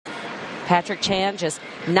Patrick Chan, just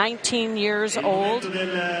 19 years old,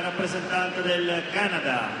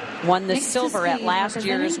 won the silver at last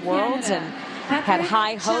year's Worlds and had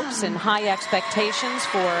high hopes and high expectations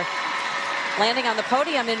for landing on the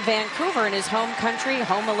podium in Vancouver in his home country,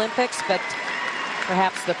 home Olympics, but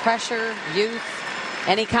perhaps the pressure, youth,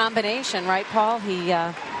 any combination, right, Paul? He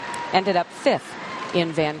ended up 5th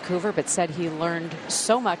in Vancouver, but said he learned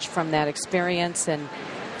so much from that experience. And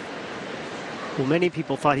well, many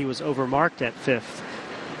people thought he was overmarked at 5th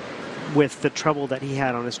with the trouble that he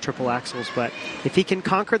had on his triple axels, but if he can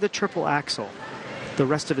conquer the triple axel, the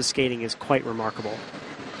rest of his skating is quite remarkable.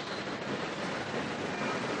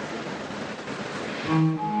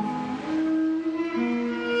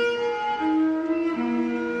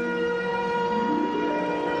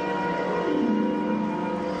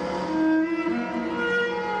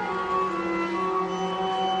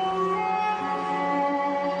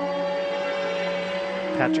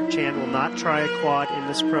 Patrick Chan will not try a quad in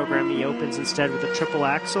this program. He opens instead with a triple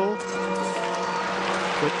axel.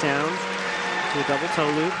 Foot down to a double toe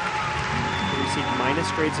loop. He received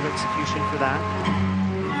minus grades of execution for that.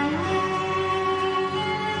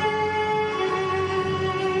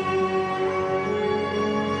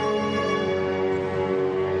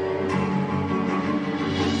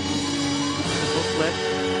 Triple flip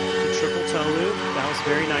to triple toe loop. That was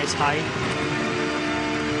very nice height.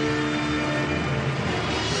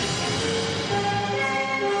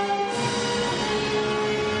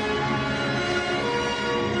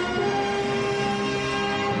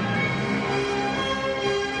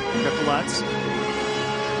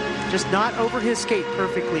 Just not over his skate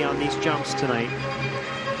perfectly on these jumps tonight.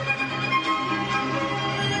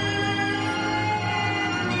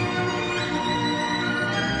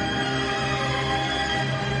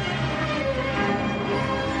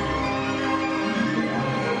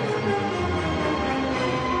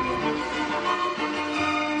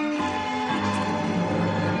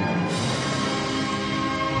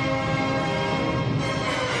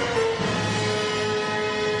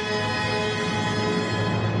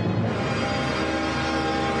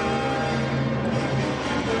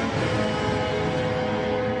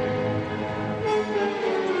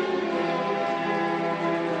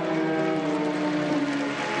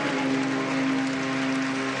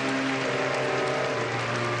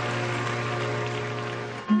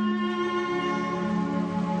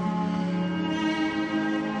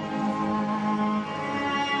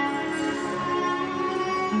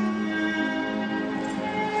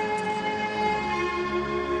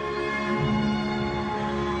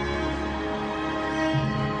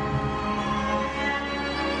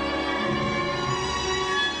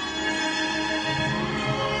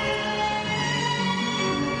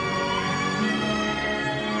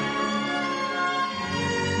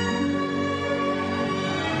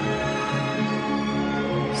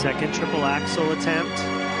 Second triple axel attempt.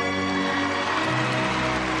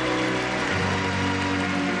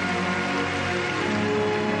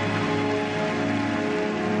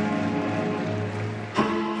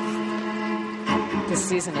 This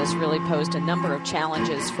season has really posed a number of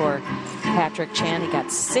challenges for Patrick Chan. He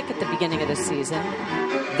got sick at the beginning of the season.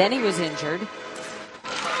 Then he was injured.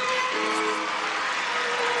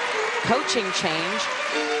 Coaching change.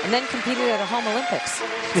 And then competed at a home Olympics.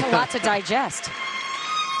 It's a lot to digest.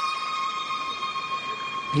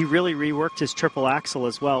 He really reworked his triple axel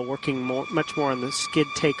as well, working much more on the skid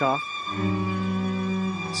takeoff.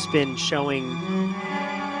 Spin showing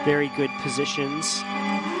very good positions,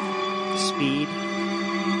 speed.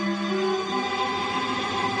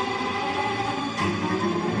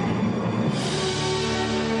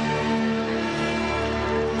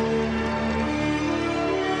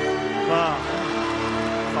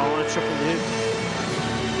 Fall on a triple loop.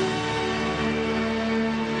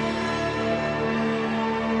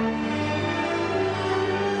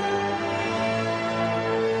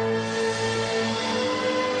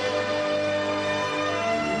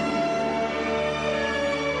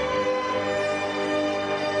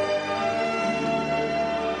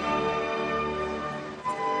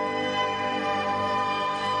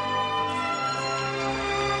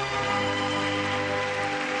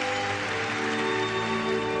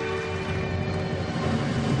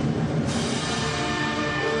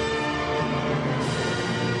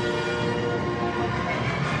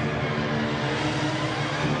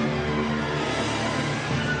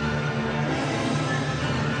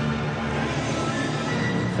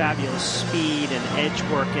 Fabulous speed and edge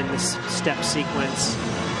work in this step sequence.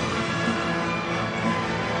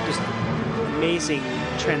 Just amazing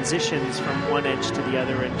transitions from one edge to the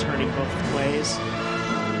other and turning both ways.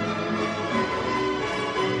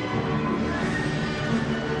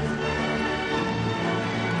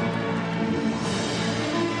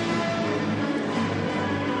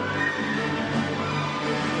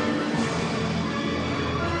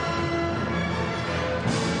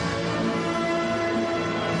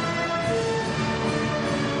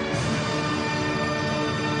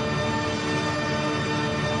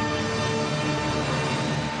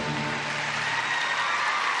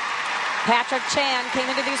 Patrick Chan came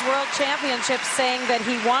into these World Championships saying that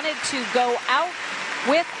he wanted to go out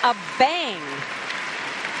with a bang.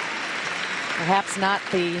 Perhaps not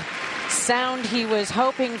the sound he was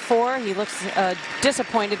hoping for. He looks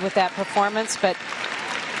disappointed with that performance, but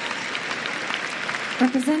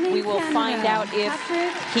we will find out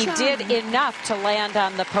if he did enough to land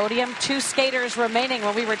on the podium. 2 skaters remaining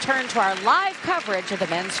when we return to our live coverage of the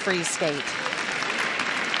men's free skate.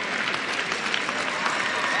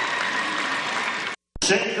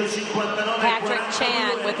 Patrick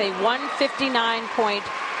Chan with a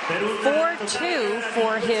 159.42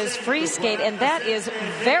 for his free skate, and that is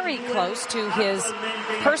very close to his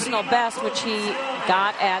personal best, which he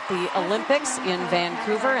got at the Olympics in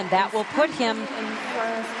Vancouver, and that will put him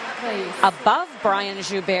above Brian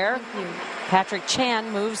Joubert. Patrick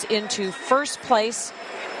Chan moves into first place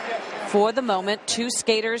for the moment. 2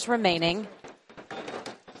 skaters remaining.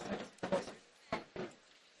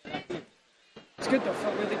 It's good though,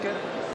 felt really good.